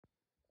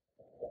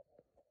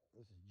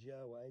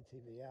Joe,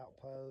 UTV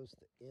Outpost,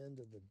 the end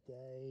of the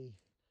day.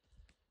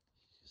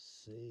 You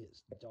see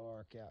it's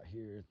dark out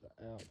here at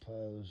the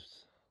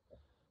outpost.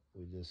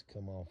 We just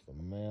come off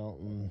the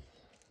mountain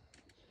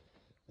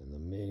in the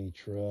mini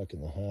truck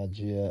and the high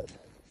jet.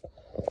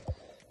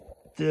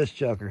 This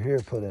joker here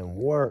put in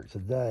work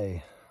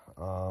today.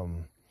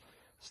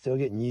 Still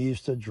getting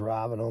used to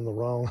driving on the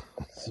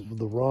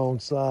wrong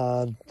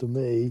side to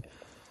me.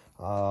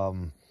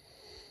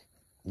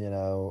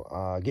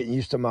 Getting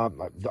used to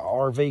the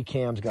RV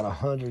cam's got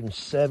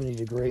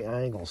 170-degree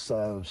angle,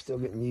 so still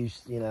getting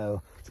used,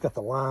 it's got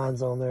the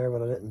lines on there,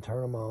 but I didn't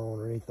turn them on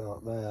or anything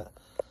like that.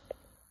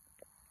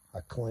 I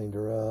cleaned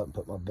her up,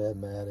 put my bed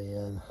mat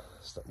in,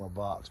 stuck my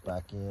box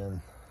back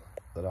in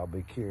that I'll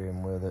be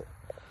carrying with it.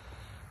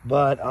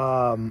 But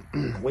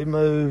we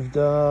moved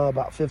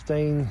about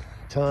 15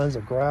 tons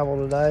of gravel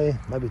today,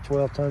 maybe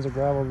 12 tons of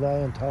gravel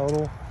today in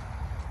total.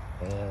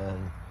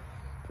 And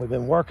we've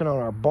been working on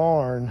our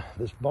barn.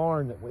 This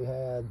barn that we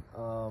had,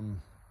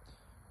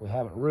 we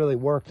haven't really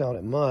worked on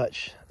it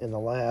much in the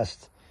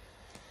last,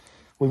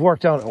 we've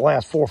worked on it the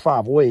last 4 or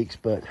 5 weeks,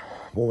 but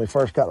when we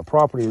first got the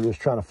property, we were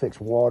just trying to fix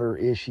water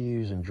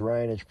issues and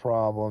drainage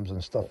problems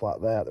and stuff like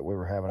that we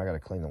were having. I got to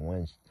clean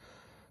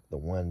the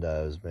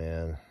windows,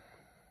 man.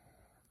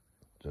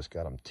 Just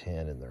got them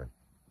tinted. They're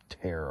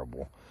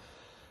terrible.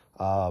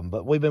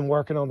 But we've been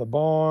working on the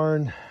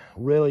barn,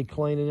 really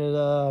cleaning it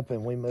up,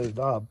 and we moved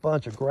a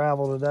bunch of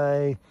gravel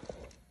today.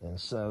 And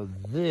so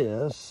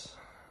this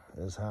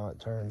is how it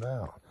turned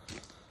out.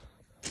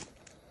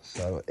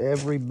 So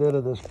every bit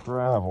of this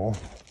gravel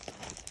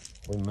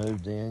we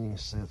moved in, you can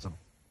see it's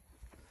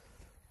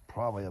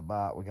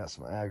we got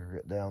some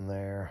aggregate down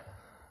there.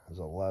 There's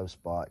a low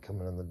spot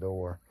coming in the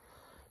door.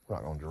 We're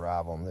not gonna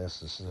drive on this.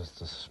 This is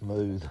just a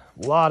smooth.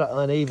 A lot of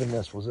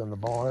unevenness was in the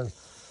barn,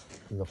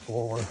 in the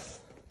floor.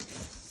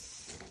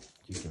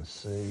 You can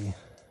see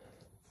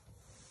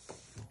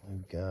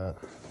we've got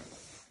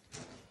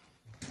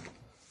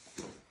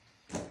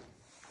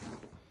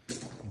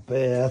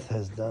Beth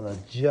has done a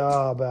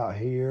job out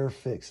here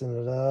fixing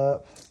it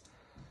up,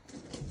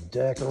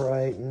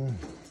 decorating.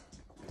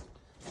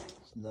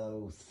 There's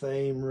no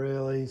theme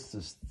really, it's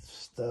just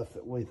stuff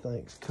that we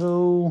think's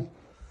cool.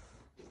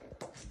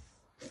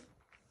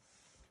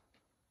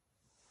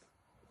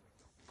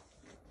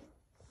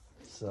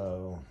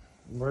 So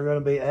we're going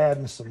to be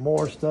adding some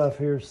more stuff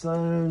here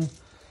soon.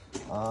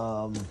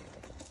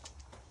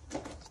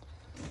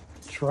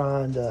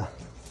 Trying to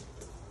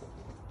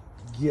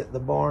get the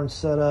barn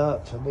set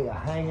up to be a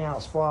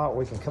hangout spot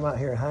where we can come out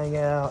here and hang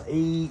out,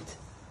 eat.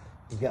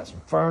 We've got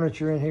some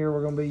furniture in here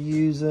we're going to be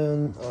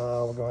using.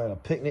 We're going to have a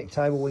picnic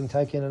table we can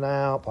take in and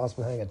out,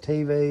 possibly hang a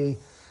TV.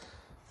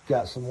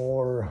 Got some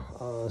more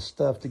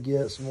stuff to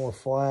get, some more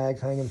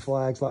flags, hanging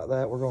flags like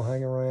that we're going to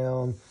hang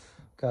around.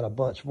 Got a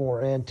bunch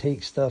more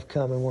antique stuff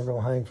coming we're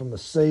going to hang from the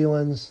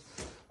ceilings.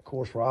 Of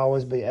course, we'll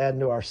always be adding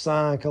to our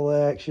sign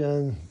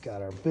collection.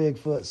 Got our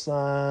Bigfoot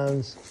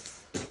signs,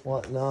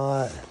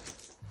 whatnot.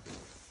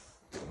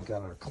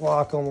 Got our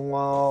clock on the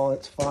wall.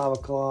 It's 5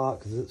 o'clock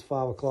because it's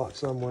 5 o'clock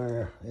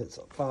somewhere. It's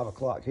 5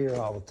 o'clock here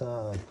all the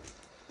time.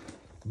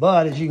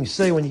 But as you can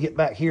see, when you get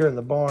back here in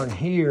the barn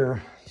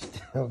here, you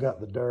still got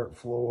the dirt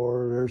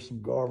floor. There's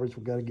some garbage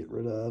we got to get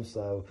rid of.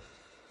 So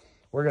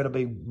we're going to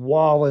be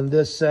walling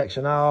this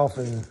section off,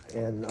 and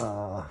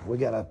we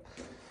got to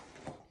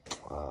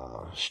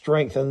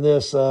strengthen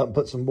this up,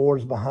 put some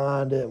boards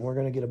behind it, and we're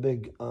going to get a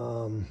big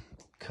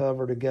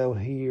cover to go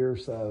here.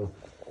 So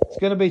it's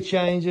going to be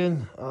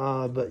changing.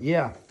 But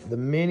yeah, the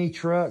mini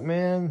truck,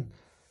 man,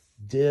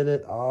 did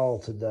it all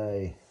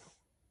today.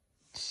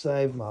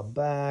 Saved my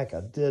back.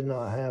 I did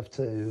not have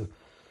to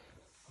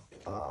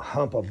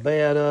hump a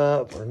bed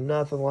up or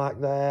nothing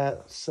like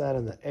that. Sat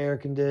in the air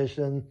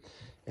condition.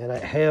 And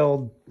it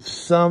held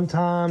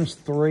sometimes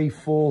 3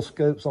 full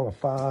scoops on a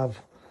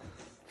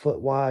 5-foot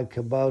wide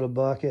Kubota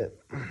bucket.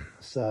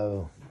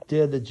 So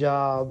did the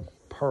job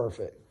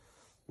perfect.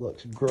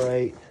 Looks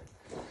great.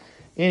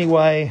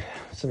 Anyway,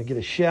 just gonna get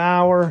a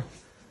shower.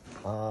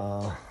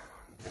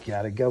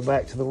 Gotta go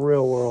back to the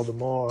real world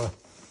tomorrow.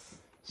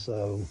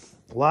 So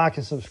like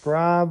and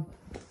subscribe.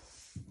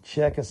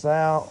 Check us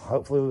out.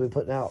 Hopefully we'll be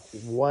putting out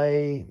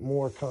way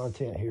more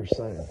content here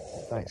soon.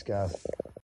 Thanks, guys.